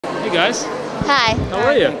Hey guys. Hi. How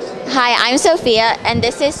are you? Hi, I'm Sophia, and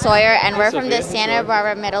this is Sawyer, and we're from the Sophia. Santa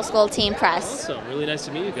Barbara Middle School Team Press. Awesome. Really nice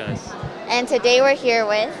to meet you guys. And today we're here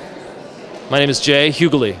with... My name is Jay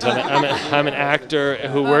Huguley. I'm an actor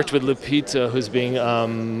who worked with Lupita, who's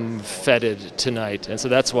being feted tonight, and so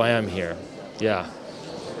that's why I'm here. Yeah.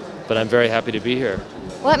 But I'm very happy to be here.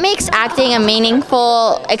 What makes acting a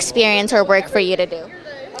meaningful experience or work for you to do?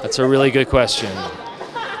 That's a really good question.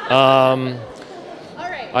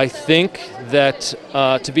 I think that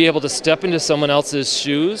to be able to step into someone else's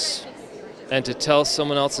shoes and to tell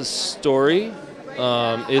someone else's story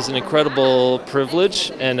is an incredible privilege,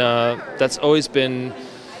 and that's always been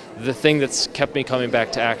the thing that's kept me coming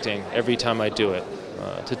back to acting every time I do it,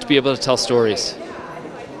 to be able to tell stories.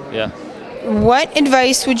 Yeah. What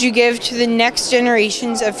advice would you give to the next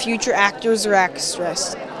generations of future actors or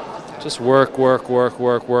actresses? Just work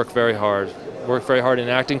very hard. Work very hard in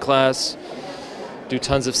acting class, do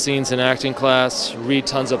tons of scenes in acting class, read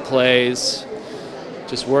tons of plays.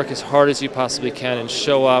 Just work as hard as you possibly can and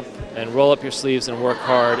show up and roll up your sleeves and work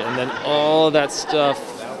hard. And then all of that stuff,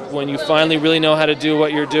 when you finally really know how to do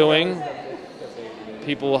what you're doing,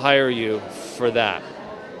 people will hire you for that.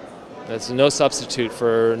 That's no substitute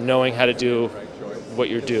for knowing how to do what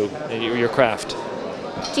you do, your craft.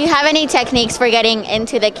 Do you have any techniques for getting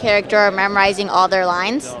into the character or memorizing all their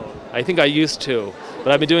lines? No, I think I used to,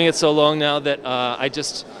 but I've been doing it so long now that I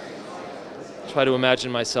just try to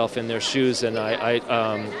imagine myself in their shoes, and I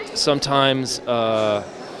sometimes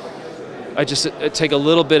I just take a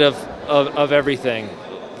little bit of everything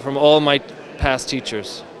from all my past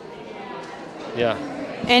teachers. Yeah.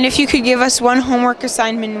 And if you could give us one homework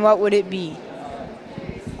assignment, what would it be?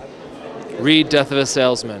 Read Death of a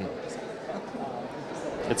Salesman.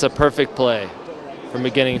 It's a perfect play from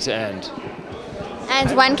beginning to end.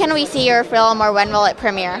 And when can we see your film, or when will it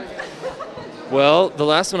premiere? Well, the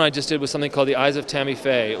last one I just did was something called The Eyes of Tammy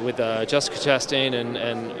Faye with Jessica Chastain and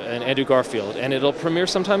Andrew Garfield, and it'll premiere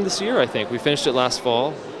sometime this year, I think. We finished it last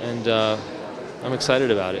fall, and I'm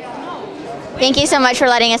excited about it. Thank you so much for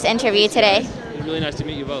letting us interview today. It's really nice to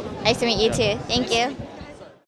meet you both. Nice to meet you too. Thank you.